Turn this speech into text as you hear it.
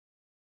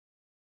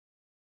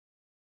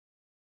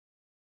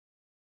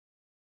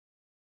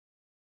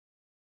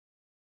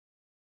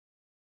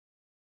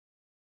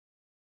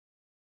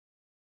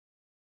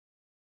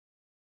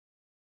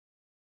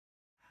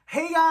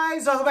Hey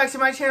guys, welcome back to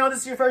my channel. This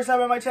is your first time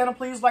on my channel.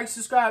 Please like,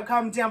 subscribe,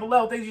 comment down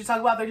below. Things you talk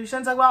about, things you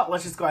shouldn't talk about.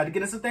 Let's just go ahead and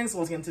get into some things. So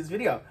let's get into this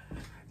video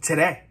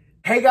today.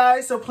 Hey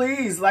guys, so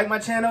please like my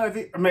channel,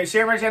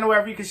 share my channel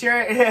wherever you can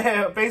share it.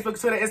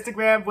 Facebook, Twitter,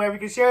 Instagram, wherever you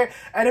can share it.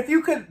 And if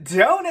you could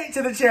donate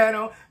to the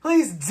channel,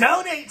 please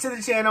donate to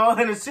the channel.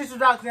 And the description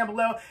box down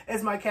below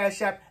is my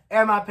Cash App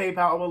and my PayPal.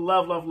 I would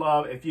love, love,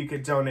 love if you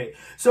could donate.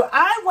 So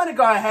I want to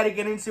go ahead and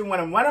get into one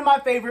of my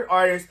favorite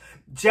artists,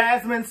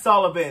 Jazmine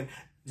Sullivan.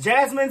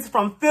 Jazmine's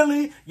from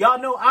Philly. Y'all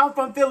know I'm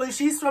from Philly.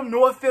 She's from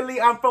North Philly.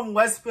 I'm from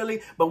West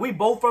Philly. But we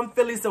both from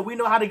Philly, so we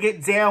know how to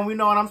get down. We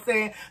know what I'm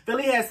saying.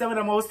 Philly has some of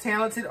the most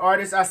talented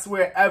artists, I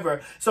swear,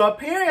 ever. So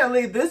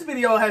apparently, this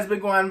video has been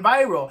going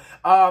viral.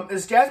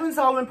 As Jazmine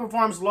Sullivan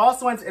performs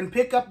Lost Ones and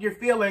Pick Up Your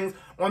Feelings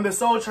on the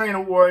Soul Train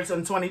Awards in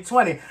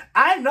 2020.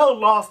 I know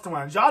Lost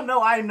Ones. Y'all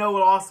know I know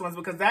Lost Ones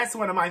because that's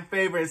one of my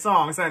favorite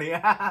songs, honey.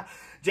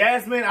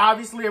 Jazmine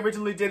obviously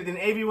originally did it in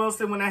A.B.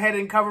 Wilson when I had it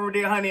and covered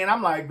it, honey. And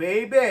I'm like,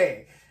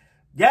 baby,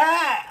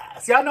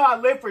 yes. Y'all know I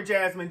live for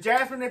Jazmine.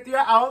 Jazmine, if you're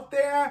out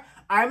there,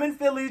 I'm in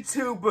Philly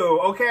too, boo.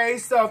 Okay,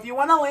 so if you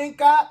want to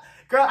link up,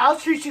 girl, I'll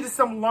treat you to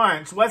some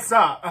lunch. What's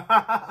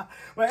up?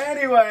 But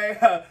anyway,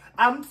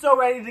 I'm so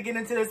ready to get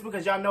into this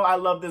because y'all know I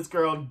love this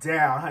girl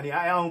down, honey.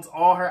 I own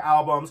all her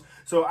albums.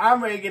 So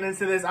I'm ready to get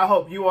into this. I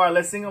hope you are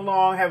listening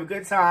along, have a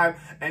good time,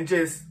 and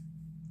just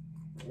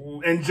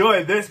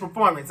enjoy this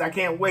performance. I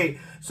can't wait.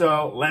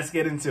 So let's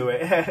get into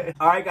it.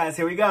 All right, guys,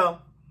 here we go.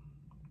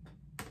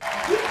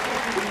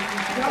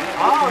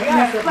 Oh,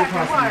 yes, black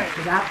and white.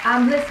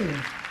 I'm listening.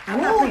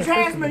 Oh,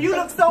 Jazmine, you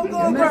look so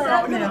good,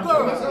 girl. You look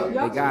good.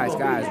 Hey,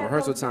 guys,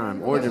 rehearsal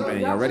time. Origin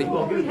band, y'all ready?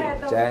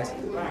 Jazz,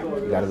 you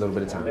got a little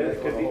bit of time.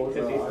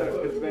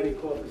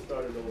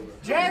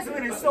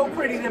 Jazmine is so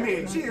pretty to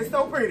me. She is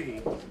so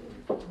pretty.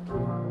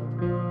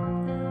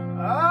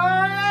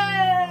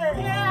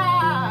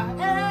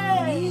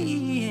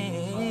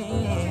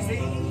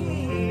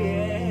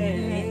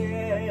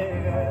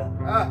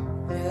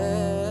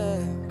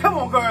 Come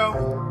on, girl.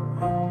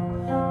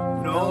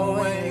 Know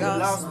when you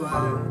lost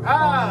one.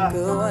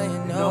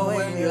 Know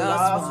when you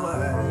lost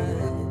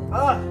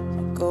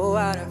one. Go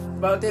out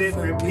and But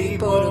different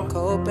people to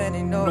cope and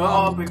ignore know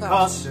all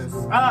precautions.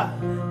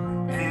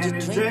 And you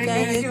drink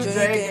and you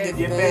drink and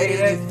you fade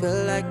it.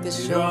 Feel like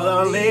this You're the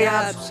only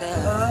option.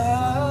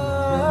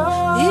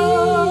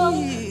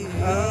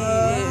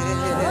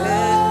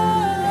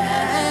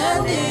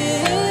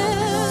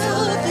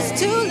 And if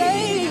it's too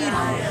late,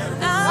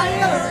 I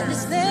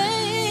understand.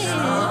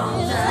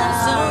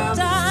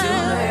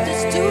 Sometimes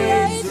it's too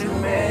late to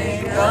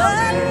make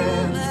up.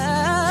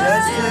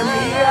 Just hear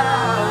me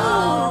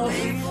out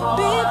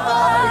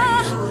before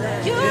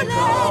you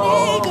let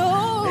it go.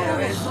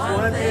 There is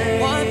one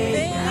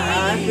thing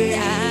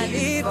I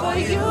need for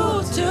you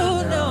to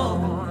know.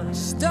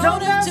 Just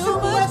don't have too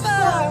much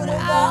fun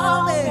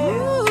without me.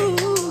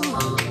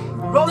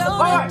 Roll the Don't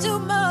part. have too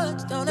much,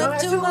 don't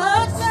have too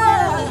much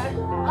fun.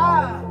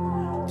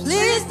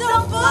 Please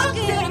don't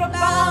forget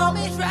about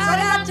me. Try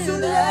not to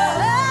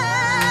love.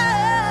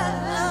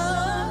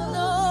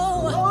 No.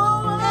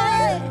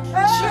 Hey,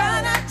 try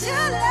not to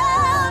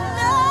love.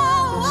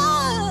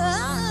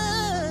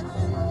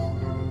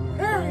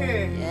 No.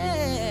 Period.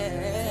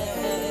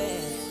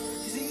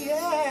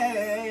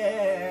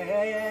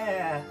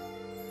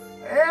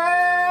 Yeah.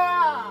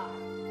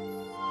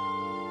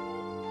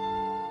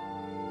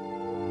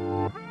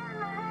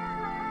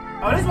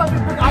 Oh, this must be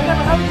pretty. I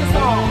never heard this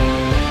song.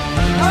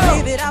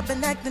 Baby, I've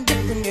been acting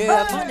different,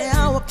 yeah. Funny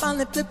how I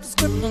finally flipped the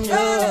script on you.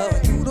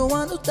 You the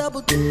one who's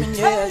double dipping,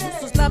 yeah. You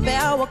so sloppy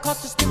how I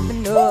caught you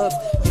slipping up.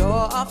 You're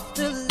off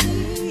the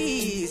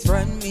lease,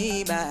 run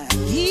me by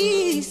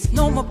ease.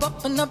 No more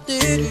bumping up the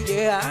hill,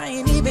 yeah. I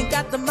ain't even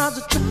got the miles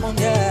to trip on,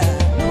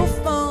 yeah. No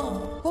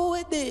phone, who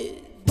it is?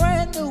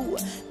 Brand new,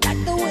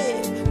 like the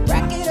whip.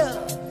 Rack it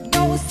up,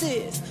 no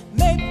assist.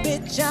 Make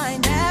bitch, I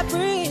ain't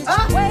average.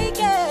 Wake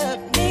up,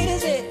 need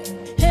is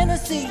it?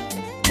 Hennessy.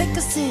 Take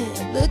a sip,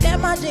 look at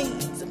my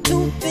jeans, I'm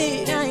too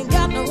big, I ain't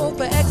got no room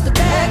for extra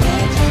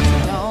baggage.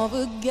 Don't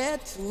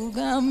forget to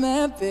come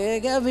and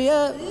pick up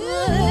your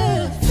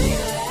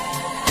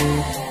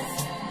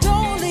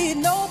Don't leave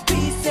no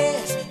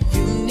pieces,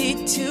 you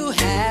need to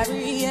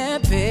hurry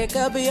and pick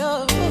up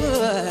your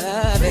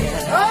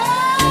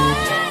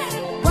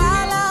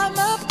While I'm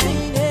up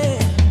cleaning,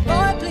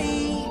 boy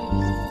please,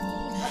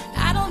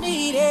 I don't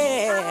need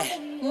it.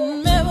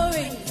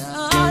 Memories,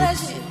 all that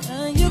shit,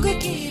 you could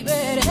keep it.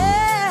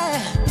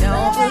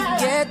 Don't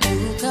forget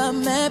to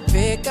come and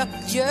pick up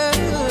your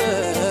Don't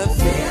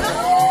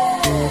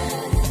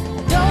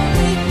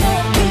need no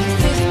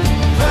pieces.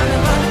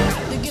 Running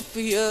to get for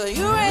you.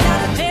 You ran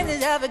out of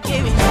chances I ever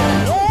gave you.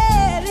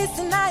 Yeah,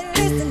 listen, now you're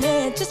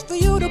listening. Just for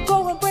you to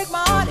go and break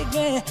my heart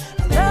again.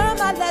 I learned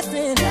my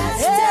lesson.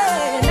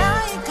 Yeah, now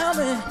I ain't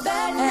coming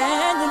back.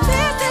 And you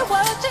missing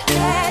what you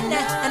had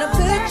now. And I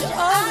put you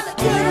on the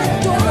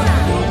door.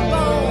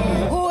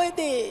 Who it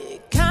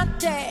did?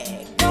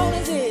 Contact. Don't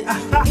exist.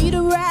 Need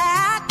a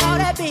ride. All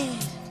that bitch.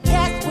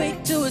 Gas way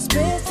too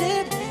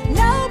expensive.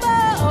 No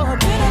more.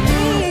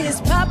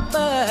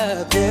 Papa.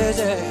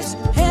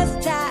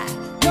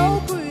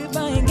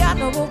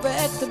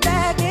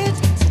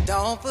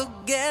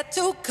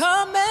 to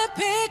come and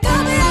pick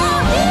up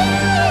your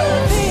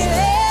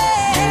feelings.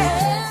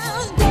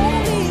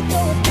 Don't leave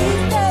no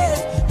pieces.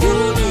 You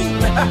need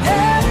to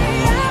hurry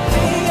up,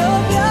 pick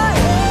up your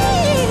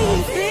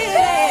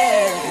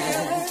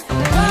feelings.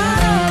 What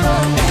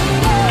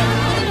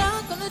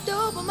I'm gonna do,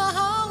 but my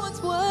heart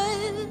once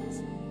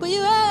was. But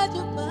you had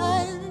your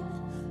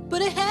fun,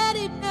 but I had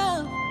it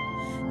now.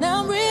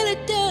 Now I'm really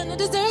done. I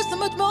deserve so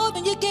much more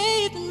than you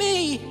gave to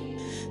me.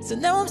 So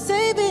now I'm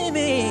saving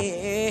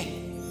me.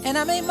 And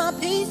I made my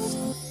peace,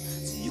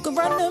 so you can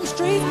run them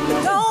streets.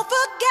 But don't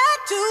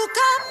forget to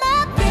come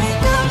and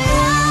pick up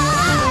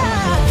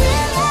your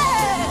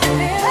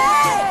feelings.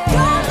 Hey,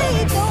 don't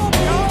leave no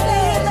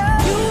pieces.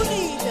 You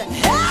need to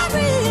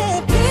hurry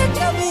and pick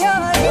up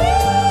your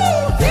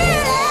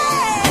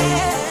feelings.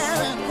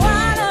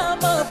 While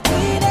I'm up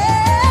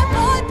waiting,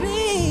 boy,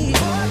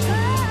 please.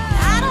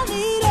 I don't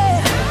need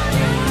it.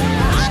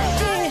 I don't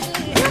need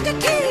it. You can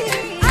keep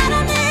it. I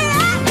don't need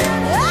it.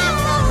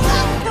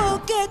 Oh,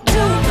 forget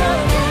to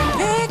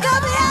pick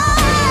up your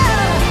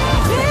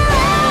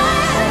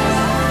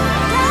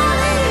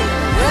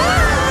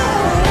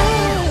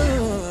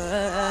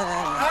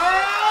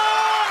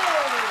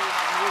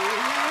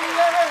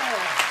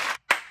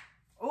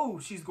Oh,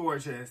 she's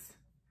gorgeous.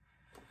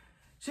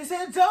 She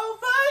said, don't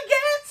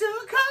forget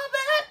to come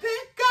and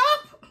pick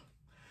up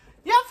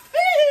your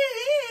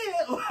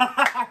feel.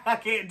 I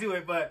can't do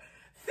it, but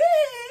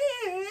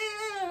feelings.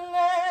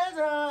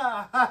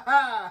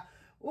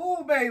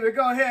 Oh, baby,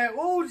 go ahead.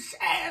 Oh,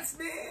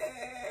 Jazmine.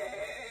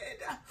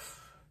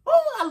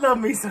 Oh, I love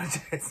me some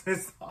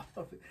Jazmine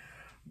Sullivan.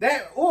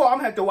 That, oh, I'm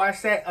gonna have to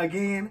watch that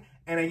again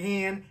and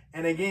again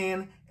and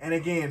again and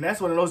again.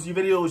 That's one of those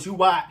videos you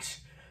watch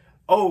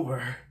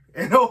over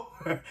and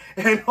over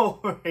and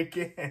over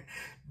again.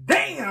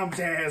 Damn,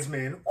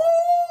 Jazmine.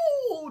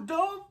 Ooh,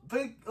 don't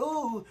think,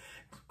 ooh,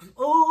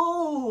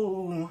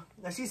 ooh.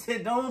 Now she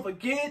said, don't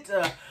forget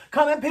to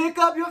come and pick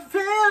up your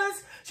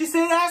feelings. She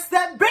said, ask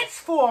that bitch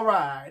for a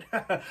ride.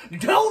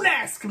 Don't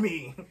ask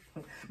me,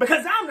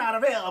 because I'm not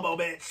available,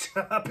 bitch.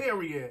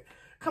 Period.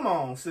 Come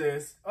on,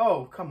 sis.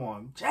 Oh, come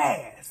on,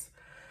 Jazz.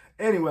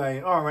 Anyway,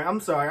 all right, I'm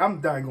sorry.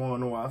 I'm done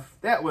going off.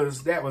 That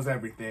was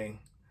everything.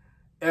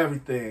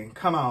 Everything.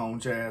 Come on,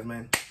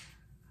 Jazmine.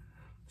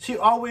 She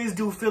always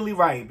do Philly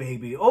right,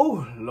 baby.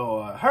 Oh,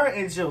 Lord. Her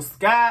and Jill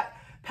Scott,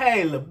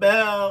 Patti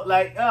LaBelle,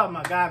 like, oh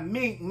my God,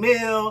 Meek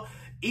Mill,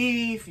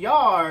 Eve,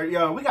 y'all,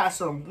 yo, we got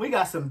some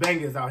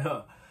bangers out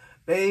here,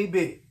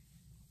 baby.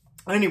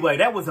 Anyway,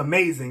 that was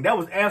amazing. That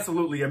was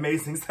absolutely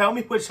amazing. Tell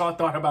me what y'all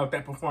thought about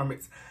that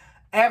performance.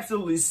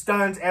 Absolutely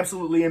stunned,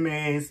 absolutely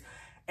amazed,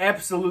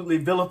 absolutely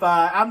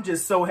vilified. I'm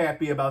just so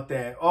happy about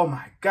that. Oh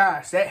my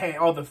gosh, that had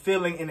all the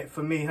feeling in it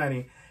for me,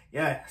 honey.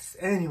 Yes.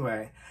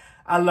 Anyway,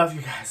 I love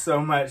you guys so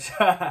much.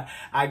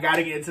 I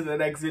gotta get to the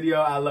next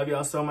video. I love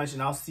y'all so much,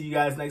 and I'll see you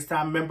guys next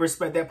time. Remember,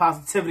 spread that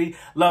positivity,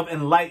 love,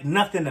 and light.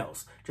 Nothing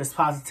else. Just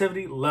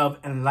positivity, love,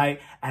 and light.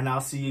 And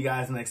I'll see you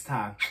guys next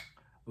time.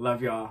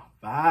 Love y'all.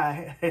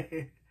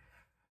 Bye.